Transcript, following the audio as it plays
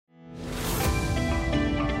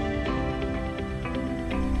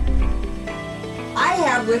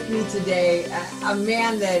have with me today a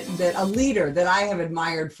man a leader that I have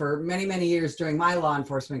admired for many, many years during my law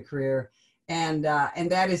enforcement career. And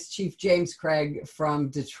that is Chief James Craig from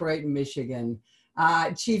Detroit, Michigan.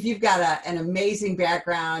 Chief, you've got an amazing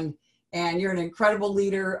background and you're an incredible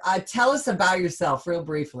leader. Tell us about yourself real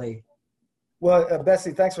briefly. Well,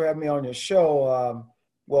 Betsy, thanks for having me on your show.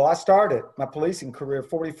 Well, I started my policing career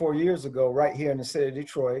 44 years ago right here in the city of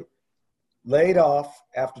Detroit. Laid off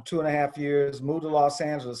after 2.5 years, moved to Los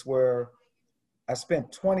Angeles, where I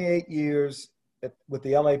spent 28 years with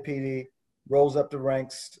the LAPD, rose up the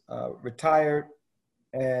ranks, retired,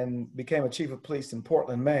 and became a chief of police in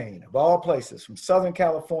Portland, Maine, of all places, from Southern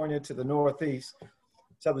California to the Northeast.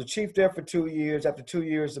 So I was a chief there for 2 years. After 2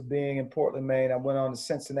 years of being in Portland, Maine, I went on to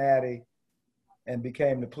Cincinnati and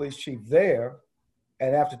became the police chief there.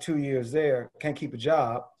 And after 2 years there, can't keep a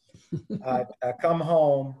job. I come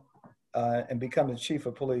home and become the chief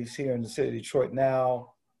of police here in the city of Detroit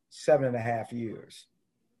now 7.5 years.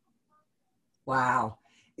 Wow.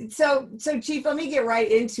 So Chief, let me get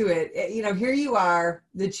right into it. You know, here you are,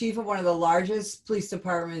 the chief of one of the largest police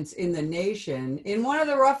departments in the nation, in one of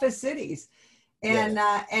the roughest cities. And,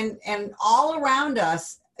 yes. And all around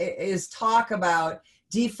us is talk about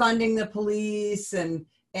defunding the police and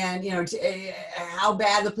you know, how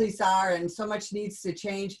bad the police are and so much needs to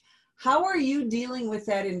change. How are you dealing with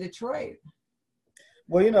that in Detroit?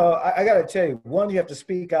 Well, you know, I got to tell you, one, you have to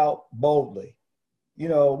speak out boldly. You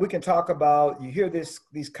know, we can talk about, you hear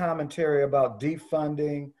these commentary about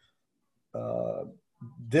defunding,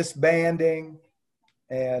 disbanding,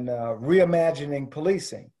 and reimagining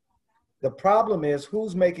policing. The problem is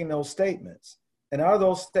who's making those statements? And are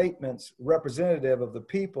those statements representative of the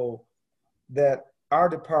people that our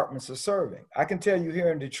departments are serving? I can tell you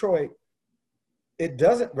here in Detroit, it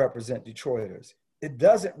doesn't represent Detroiters. It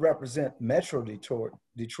doesn't represent Metro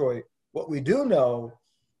Detroit. What we do know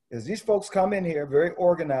is these folks come in here very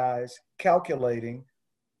organized, calculating,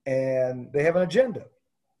 and they have an agenda.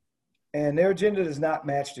 And their agenda does not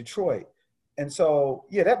match Detroit. And so,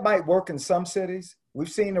 yeah, that might work in some cities. We've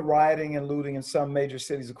seen the rioting and looting in some major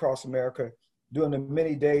cities across America during the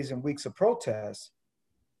many days and weeks of protests.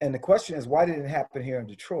 And the question is, why didn't it happen here in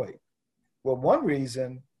Detroit? Well, one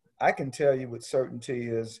reason I can tell you with certainty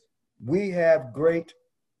is we have great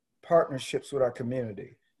partnerships with our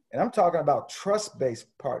community. And I'm talking about trust-based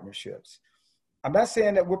partnerships. I'm not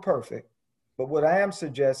saying that we're perfect, but what I am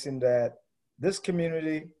suggesting that this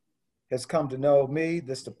community has come to know me,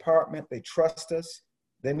 this department, they trust us.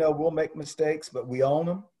 They know we'll make mistakes, but we own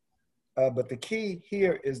them. But the key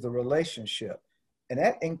here is the relationship. And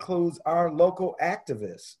that includes our local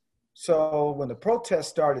activists. So when the protests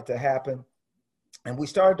started to happen, and we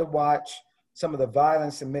started to watch some of the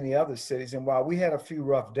violence in many other cities. And while we had a few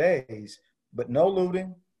rough days, but no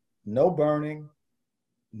looting, no burning,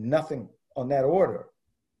 nothing on that order.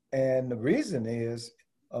 And the reason is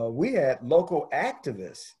we had local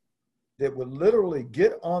activists that would literally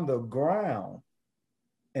get on the ground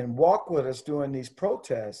and walk with us during these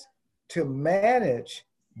protests to manage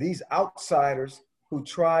these outsiders who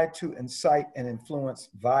tried to incite and influence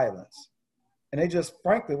violence. And they just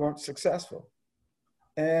frankly weren't successful.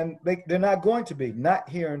 And they're not going to be, not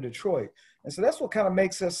here in Detroit. And so that's what kind of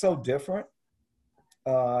makes us so different.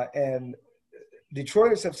 And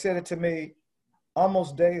Detroiters have said it to me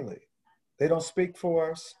almost daily. They don't speak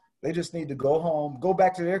for us. They just need to go home, go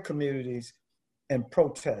back to their communities and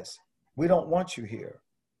protest. We don't want you here.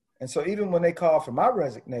 And so even when they called for my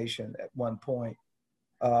resignation at one point,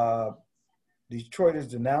 Detroiters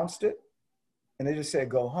denounced it and they just said,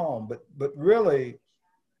 go home. But really,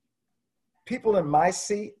 people in my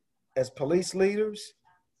seat as police leaders,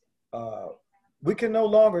 we can no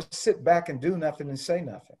longer sit back and do nothing and say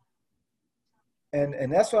nothing.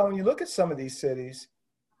 And that's why when you look at some of these cities,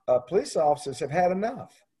 police officers have had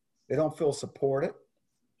enough. They don't feel supported.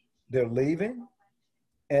 They're leaving.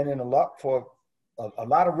 And for a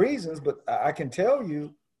lot of reasons, but I can tell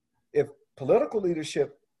you, if political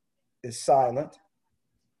leadership is silent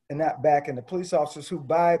and not backing the police officers who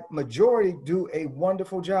by majority do a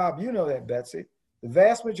wonderful job, you know that, Betsy. The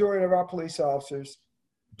vast majority of our police officers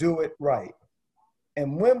do it right.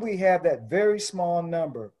 And when we have that very small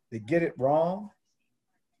number that get it wrong,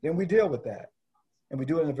 then we deal with that. And we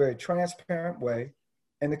do it in a very transparent way,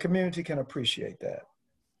 and the community can appreciate that.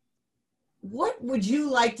 What would you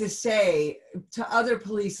like to say to other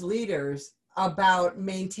police leaders about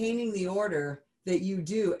maintaining the order that you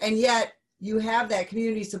do, and yet you have that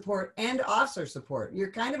community support and officer support? You're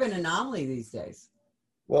kind of an anomaly these days.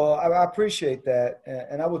 Well, I appreciate that.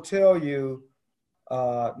 And I will tell you,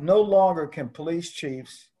 no longer can police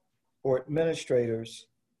chiefs or administrators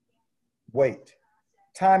wait.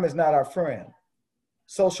 Time is not our friend.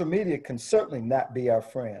 Social media can certainly not be our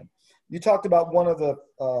friend. You talked about one of the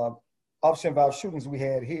officer-involved shootings we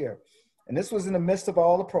had here, and this was in the midst of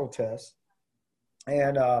all the protests.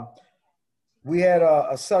 And we had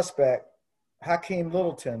a suspect, Hakeem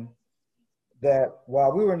Littleton, that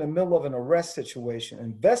while we were in the middle of an arrest situation,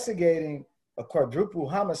 investigating a quadruple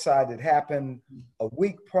homicide that happened a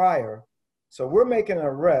week prior. So we're making an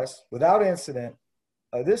arrest without incident.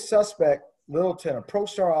 This suspect, Littleton,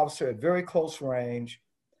 approached our officer at very close range,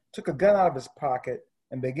 took a gun out of his pocket,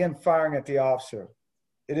 and began firing at the officer.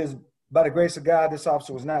 It is, by the grace of God, this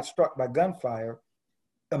officer was not struck by gunfire.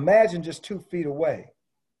 Imagine just 2 feet away.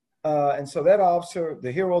 And so that officer,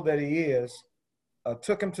 the hero that he is,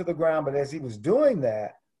 took him to the ground. But as he was doing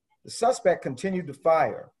that, the suspect continued to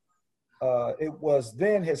fire. It was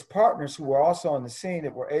then his partners who were also on the scene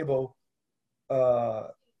that were able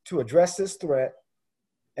to address this threat.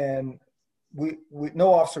 And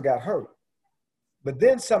no officer got hurt. But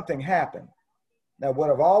then something happened. Now,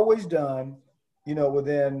 what I've always done, you know,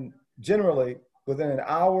 generally within an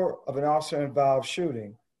hour of an officer-involved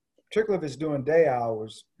shooting, particularly if it's during day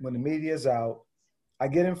hours when the media is out, I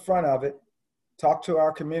get in front of it, talk to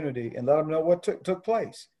our community, and let them know what took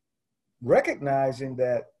place. Recognizing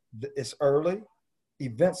that it's early,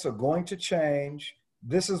 events are going to change.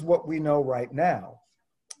 This is what we know right now.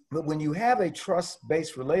 But when you have a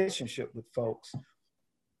trust-based relationship with folks,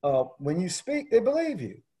 when you speak, they believe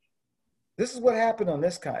you. This is what happened on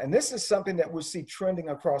this kind. And this is something that we see trending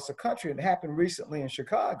across the country. It happened recently in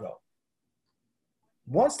Chicago.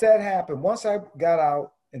 Once that happened, once I got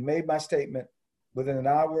out and made my statement within an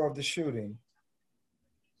hour of the shooting,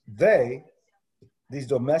 these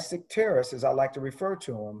domestic terrorists, as I like to refer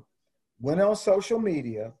to them, went on social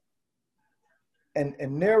media and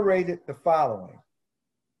narrated the following.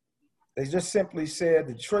 They just simply said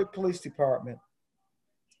the Detroit Police Department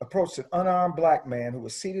approached an unarmed black man who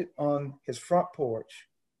was seated on his front porch,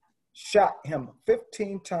 shot him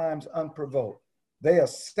 15 times unprovoked. They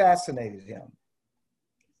assassinated him.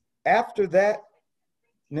 After that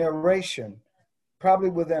narration, probably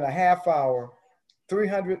within a half hour,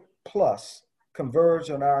 300 plus converged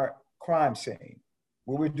on our crime scene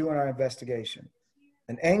where we're doing our investigation.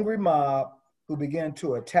 An angry mob who began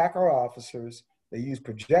to attack our officers. They used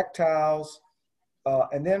projectiles.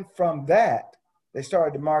 And then from that, they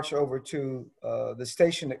started to march over to the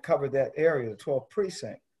station that covered that area, the 12th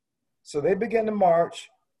precinct. So they began to march,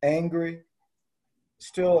 angry,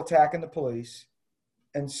 still attacking the police.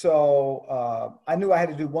 And so I knew I had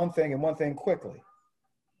to do one thing and one thing quickly.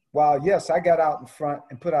 While, yes, I got out in front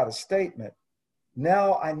and put out a statement,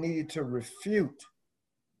 now I needed to refute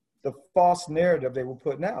the false narrative they were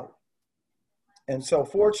putting out. And so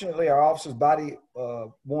fortunately, our officers'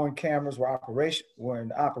 body-worn cameras were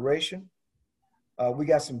in operation. We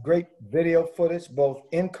got some great video footage, both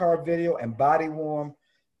in-car video and body-worn,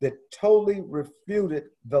 that totally refuted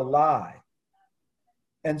the lie.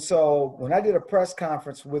 And so when I did a press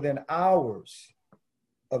conference within hours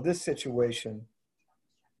of this situation,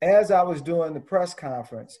 as I was doing the press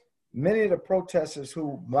conference, many of the protesters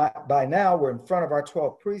who by now were in front of our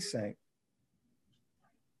 12th precinct,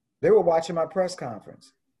 they were watching my press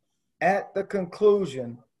conference. At the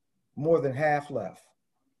conclusion, more than half left.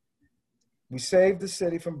 We saved the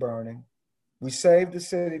city from burning. We saved the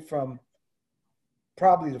city from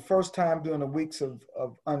probably the first time during the weeks of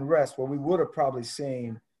unrest where we would have probably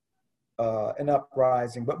seen an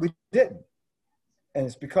uprising, but we didn't. And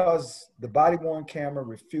it's because the body-worn camera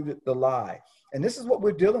refuted the lie. And this is what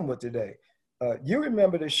we're dealing with today. You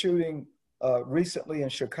remember the shooting recently in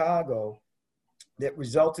Chicago that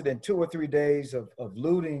resulted in 2 or 3 days of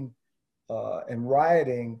looting and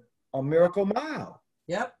rioting on Miracle Mile.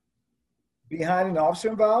 Yep. Behind an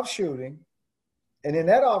officer-involved shooting. And in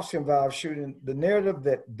that officer-involved shooting, the narrative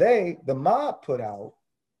that the mob put out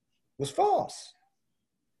was false.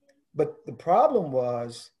 But the problem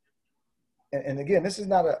was, and again, this is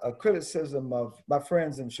not a criticism of my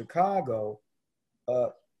friends in Chicago,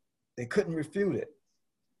 they couldn't refute it.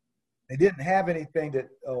 They didn't have anything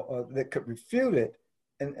that could refute it.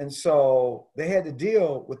 And so they had to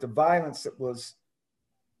deal with the violence that was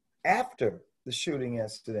after the shooting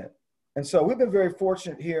incident. And so we've been very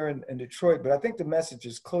fortunate here in Detroit, but I think the message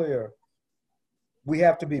is clear. We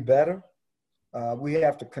have to be better. We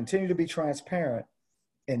have to continue to be transparent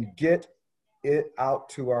and get it out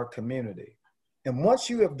to our community. And once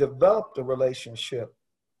you have developed a relationship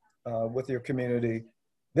with your community,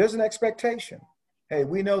 there's an expectation. Hey,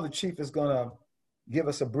 we know the chief is going to give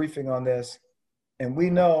us a briefing on this. And we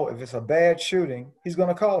know if it's a bad shooting, he's going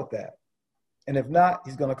to call it that. And if not,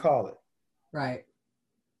 he's going to call it. Right.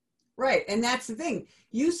 Right. And that's the thing.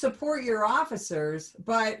 You support your officers,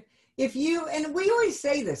 but if you, and we always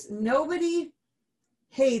say this, nobody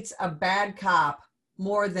hates a bad cop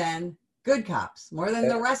more than good cops, more than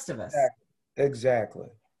the rest of us. Exactly.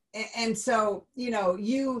 And so, you know,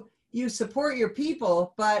 you support your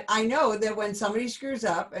people, but I know that when somebody screws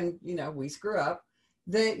up, and, you know, we screw up,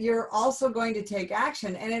 that you're also going to take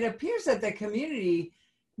action. And it appears that the community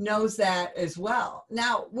knows that as well.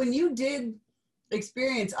 Now, when you did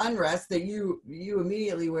experience unrest that you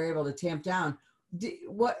immediately were able to tamp down, do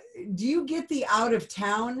you get the out of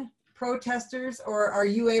town protesters, or are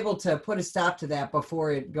you able to put a stop to that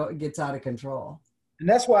before it gets out of control? And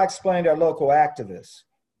that's why I explained our local activists.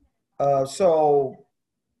 So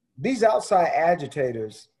these outside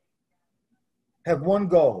agitators have one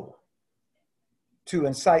goal: to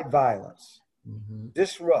incite violence,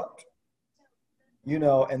 disrupt, you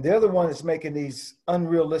know, and they're the one that's making these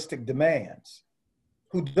unrealistic demands,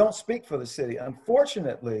 who don't speak for the city.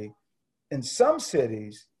 Unfortunately, in some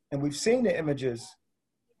cities, and we've seen the images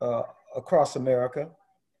across America,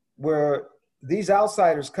 where these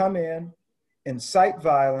outsiders come in, incite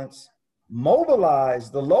violence, mobilize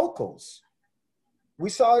the locals. We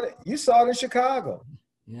saw it, you saw it in Chicago.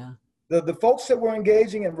 Yeah. The folks that were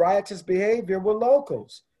engaging in riotous behavior were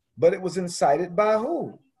locals, but it was incited by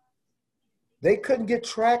who? They couldn't get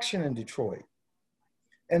traction in Detroit.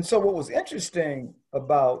 And so what was interesting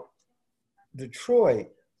about Detroit,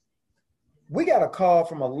 we got a call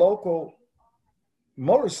from a local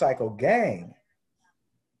motorcycle gang.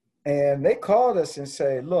 And they called us and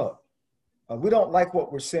say, look, we don't like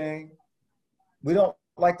what we're seeing. We don't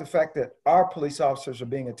like the fact that our police officers are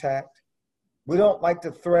being attacked. We don't like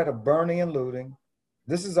the threat of burning and looting.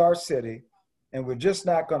 This is our city, and we're just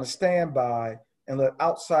not going to stand by and let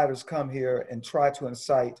outsiders come here and try to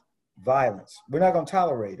incite violence. We're not going to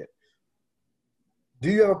tolerate it. Do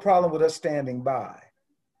you have a problem with us standing by?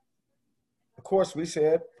 Of course, we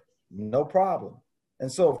said, no problem.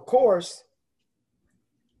 And so, of course,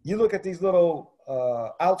 you look at these little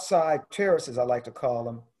outside terrorists, as I like to call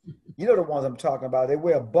them. You know the ones I'm talking about. They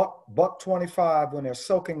wear a buck 25 when they're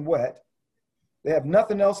soaking wet. They have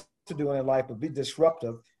nothing else to do in their life but be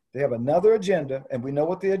disruptive. They have another agenda, and we know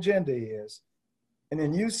what the agenda is. And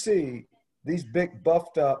then you see these big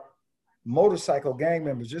buffed up motorcycle gang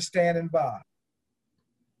members just standing by.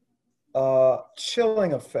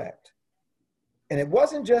 Chilling effect. And it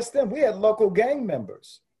wasn't just them. We had local gang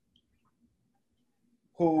members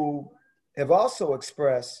who have also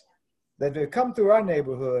expressed that if they come through our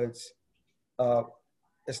neighborhoods,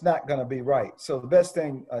 it's not going to be right. So the best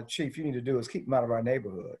thing, Chief, you need to do is keep them out of our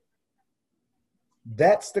neighborhood.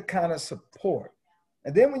 That's the kind of support.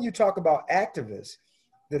 And then when you talk about activists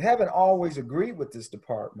that haven't always agreed with this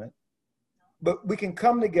department, but we can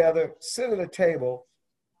come together, sit at a table,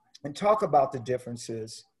 and talk about the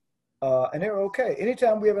differences, and they're okay.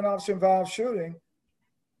 Anytime we have an officer-involved shooting,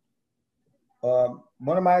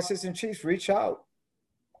 one of my assistant chiefs reached out,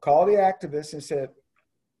 called the activists and said,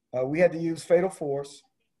 we had to use fatal force.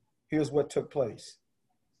 Here's what took place.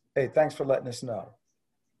 Hey, thanks for letting us know.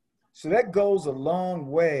 So that goes a long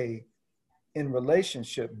way in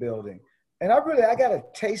relationship building. And I got a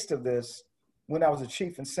taste of this when I was a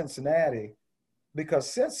chief in Cincinnati,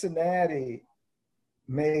 because Cincinnati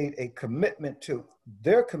made a commitment to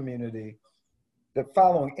their community that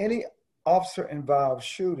following any officer-involved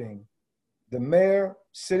shooting, the mayor,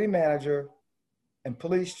 city manager, and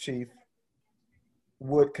police chief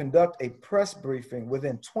would conduct a press briefing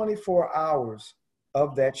within 24 hours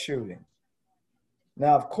of that shooting.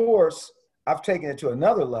 Now, of course, I've taken it to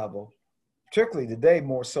another level, particularly today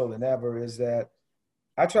more so than ever, is that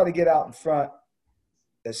I try to get out in front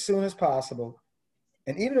as soon as possible.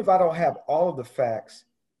 And even if I don't have all of the facts,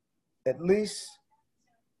 at least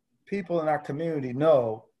people in our community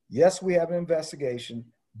know, yes, we have an investigation.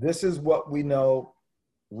 This is what we know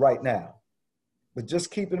right now. But just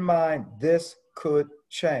keep in mind, this could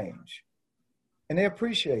change. And they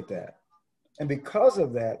appreciate that. And because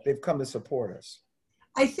of that, they've come to support us.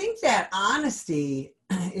 I think that honesty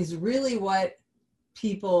is really what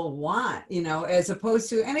people want, you know, as opposed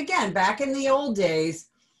to, and again, back in the old days,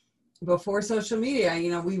 before social media, you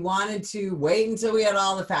know, we wanted to wait until we had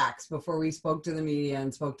all the facts before we spoke to the media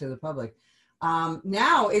and spoke to the public.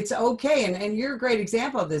 Now it's okay. And you're a great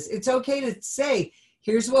example of this. It's okay to say,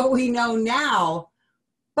 here's what we know now,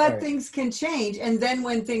 but right. Things can change. And then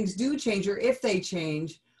when things do change, or if they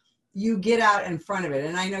change, you get out in front of it.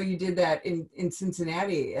 And I know you did that in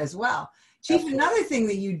Cincinnati as well. Chief, absolutely. Another thing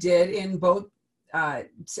that you did in both,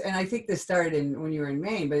 and I think this started when you were in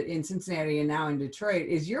Maine, but in Cincinnati and now in Detroit,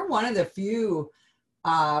 is you're one of the few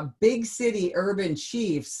big city urban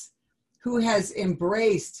chiefs who has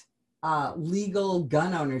embraced legal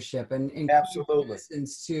gun ownership and Absolutely.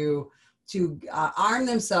 citizens to arm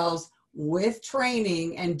themselves with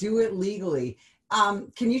training and do it legally.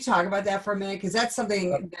 Can you talk about that for a minute? Because that's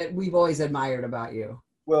something that we've always admired about you.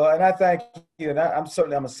 Well, and I thank you. And I'm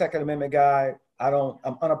a Second Amendment guy. I'm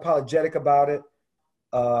unapologetic about it.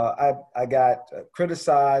 I got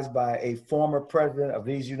criticized by a former president of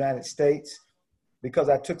these United States because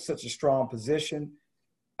I took such a strong position.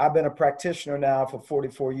 I've been a practitioner now for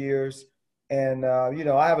 44 years. And,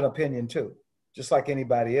 I have an opinion too, just like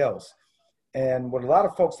anybody else. And what a lot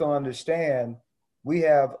of folks don't understand, we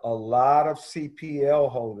have a lot of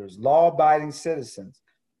CPL holders, law-abiding citizens,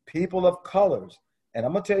 people of colors. And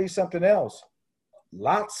I'm going to tell you something else.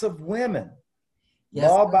 Lots of women, yes,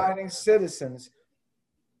 law-abiding citizens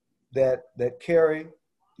that carry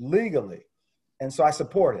legally. And so I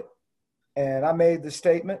support it. And I made the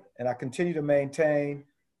statement, and I continue to maintain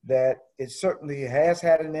that it certainly has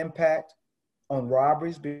had an impact on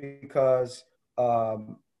robberies because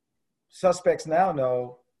suspects now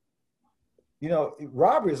know,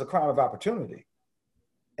 robbery is a crime of opportunity.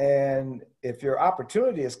 And if your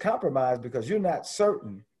opportunity is compromised because you're not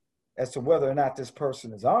certain as to whether or not this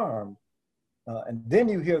person is armed, and then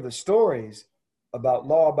you hear the stories about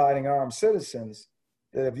law-abiding armed citizens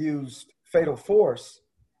that have used fatal force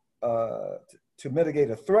to mitigate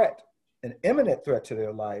a threat, an imminent threat to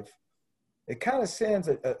their life, it kind of sends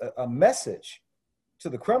a message to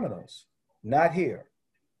the criminals, not here.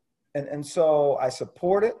 And so I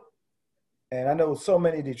support it. And I know so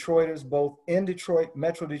many Detroiters, both in Detroit,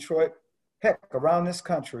 Metro Detroit, heck, around this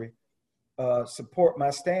country, support my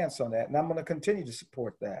stance on that. And I'm going to continue to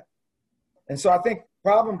support that. And so I think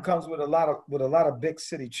problem comes with a lot of big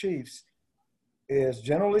city chiefs is,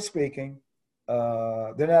 generally speaking,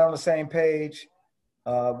 they're not on the same page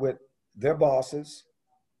with their bosses,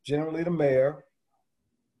 generally the mayor.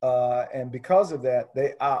 And because of that,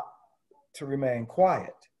 they opt to remain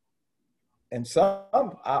quiet. And some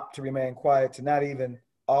opt to remain quiet, to not even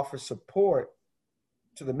offer support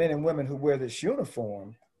to the men and women who wear this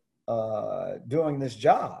uniform doing this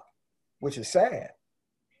job, which is sad.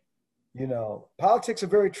 Politics are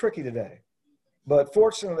very tricky today. But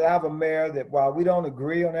fortunately, I have a mayor that, while we don't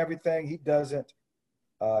agree on everything,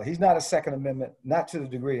 he's not a Second Amendment, not to the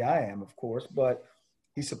degree I am, of course, but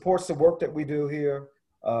he supports the work that we do here.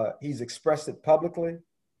 He's expressed it publicly.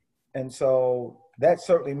 And so that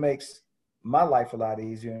certainly makes my life a lot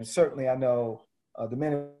easier. And certainly I know the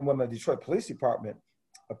men and women of the Detroit Police Department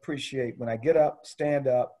appreciate when I get up, stand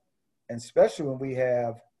up, and especially when we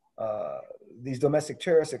have these domestic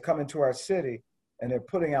terrorists that come into our city and they're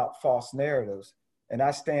putting out false narratives, and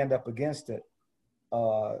I stand up against it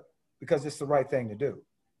because it's the right thing to do.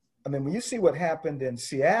 I mean, when you see what happened in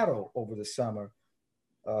Seattle over the summer,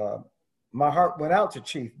 my heart went out to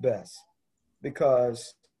Chief Bess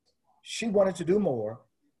because she wanted to do more.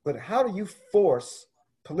 But how do you force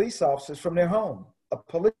police officers from their home, a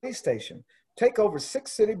police station, take over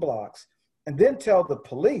 6 city blocks, and then tell the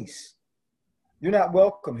police, you're not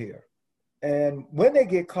welcome here? And when they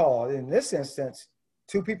get called, in this instance,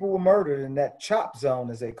 2 people were murdered in that chop zone,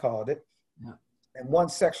 as they called it, yeah, and 1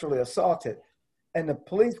 sexually assaulted. And the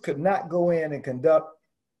police could not go in and conduct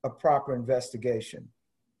a proper investigation.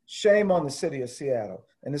 Shame on the city of Seattle.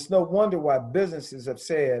 And it's no wonder why businesses have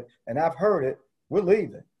said, and I've heard it, we're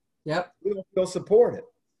leaving. Yep. We don't go support it.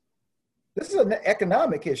 This is an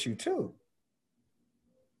economic issue too.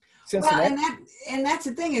 Cincinnati. Well, and that's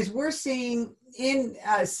the thing, is we're seeing in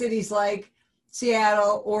cities like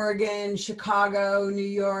Seattle, Oregon, Chicago, New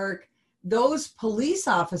York, those police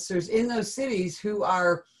officers in those cities who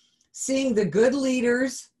are seeing the good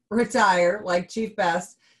leaders retire, like Chief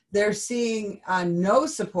Best, they're seeing no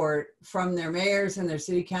support from their mayors and their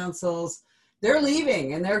city councils. They're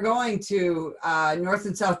leaving and they're going to North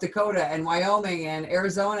and South Dakota and Wyoming and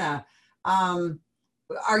Arizona.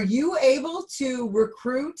 Are you able to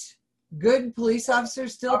recruit good police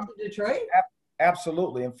officers still to Detroit?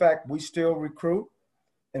 Absolutely. In fact, we still recruit.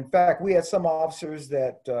 In fact, we had some officers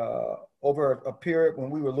that over a period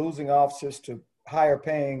when we were losing officers to higher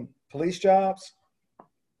paying police jobs,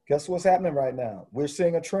 guess what's happening right now? We're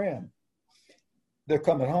seeing a trend. They're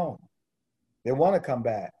coming home. They want to come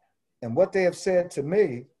back. And what they have said to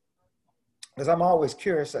me, because I'm always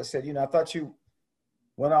curious, I said, I thought you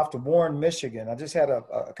went off to Warren, Michigan. I just had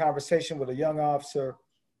a conversation with a young officer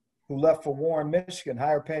who left for Warren, Michigan,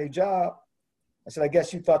 higher paid job. I said, I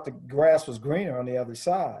guess you thought the grass was greener on the other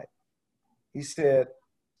side. He said,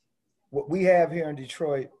 what we have here in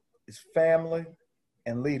Detroit is family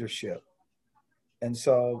and leadership. And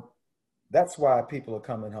so that's why people are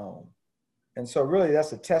coming home. And so really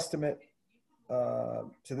that's a testament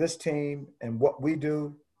to this team and what we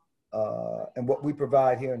do and what we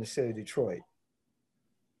provide here in the city of Detroit.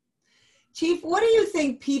 Chief, what do you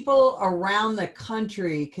think people around the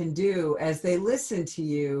country can do as they listen to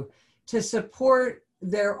you to support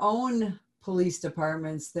their own police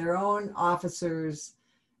departments, their own officers,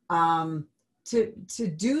 to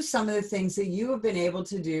do some of the things that you have been able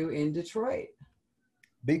to do in Detroit?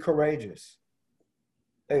 Be courageous.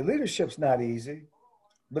 Hey, leadership's not easy,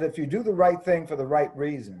 but if you do the right thing for the right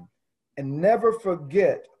reason and never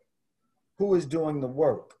forget who is doing the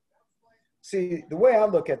work. See, the way I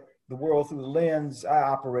look at the world through the lens I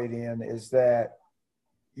operate in is that,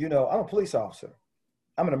 you know, I'm a police officer.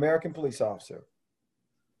 I'm an American police officer.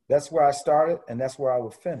 That's where I started and that's where I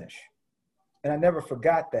will finish. And I never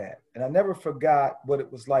forgot that. And I never forgot what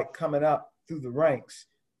it was like coming up through the ranks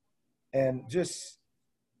and just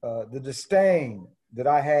the disdain that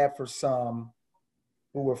I had for some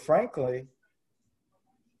who were frankly,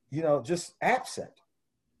 you know, just absent,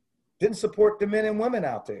 didn't support the men and women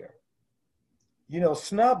out there, you know,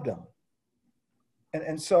 snubbed them.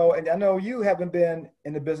 And so I know you haven't been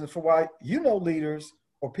in the business for a while. You know leaders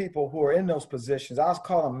or people who are in those positions, I was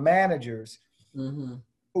calling them managers, who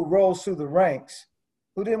rose through the ranks,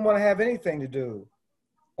 who didn't want to have anything to do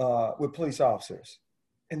with police officers.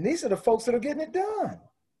 And these are the folks that are getting it done.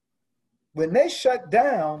 When they shut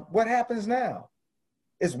down, what happens now?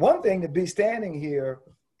 It's one thing to be standing here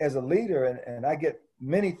as a leader, and I get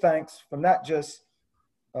many thanks from not just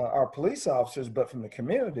our police officers, but from the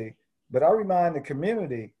community. But I remind the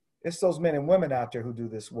community, it's those men and women out there who do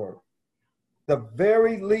this work. The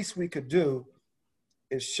very least we could do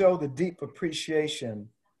is show the deep appreciation,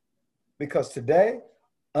 because today,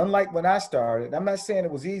 unlike when I started, I'm not saying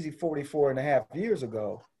it was easy 44 and a half years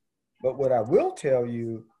ago, but what I will tell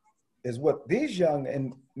you is what these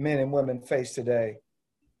young men and women face today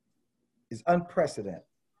is unprecedented.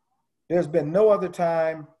 There's been no other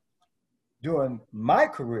time during my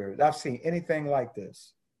career that I've seen anything like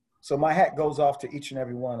this. So my hat goes off to each and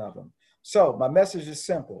every one of them. So my message is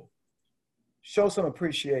simple. Show some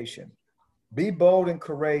appreciation. Be bold and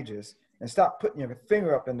courageous, and stop putting your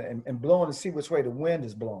finger up and blowing to see which way the wind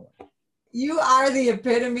is blowing. You are the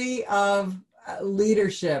epitome of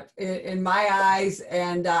leadership in my eyes,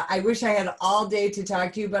 and I wish I had all day to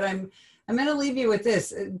talk to you, but I'm going to leave you with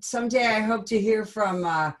this. Someday I hope to hear from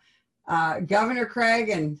Governor Craig,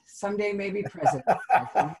 and someday maybe President.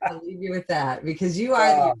 I'll leave you with that, because you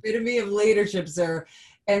are the epitome of leadership, sir.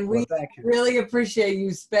 And we really appreciate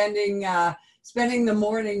you spending the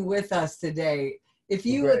morning with us today. If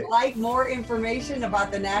you would like more information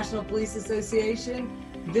about the National Police Association,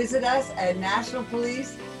 visit us at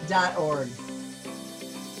nationalpolice.org.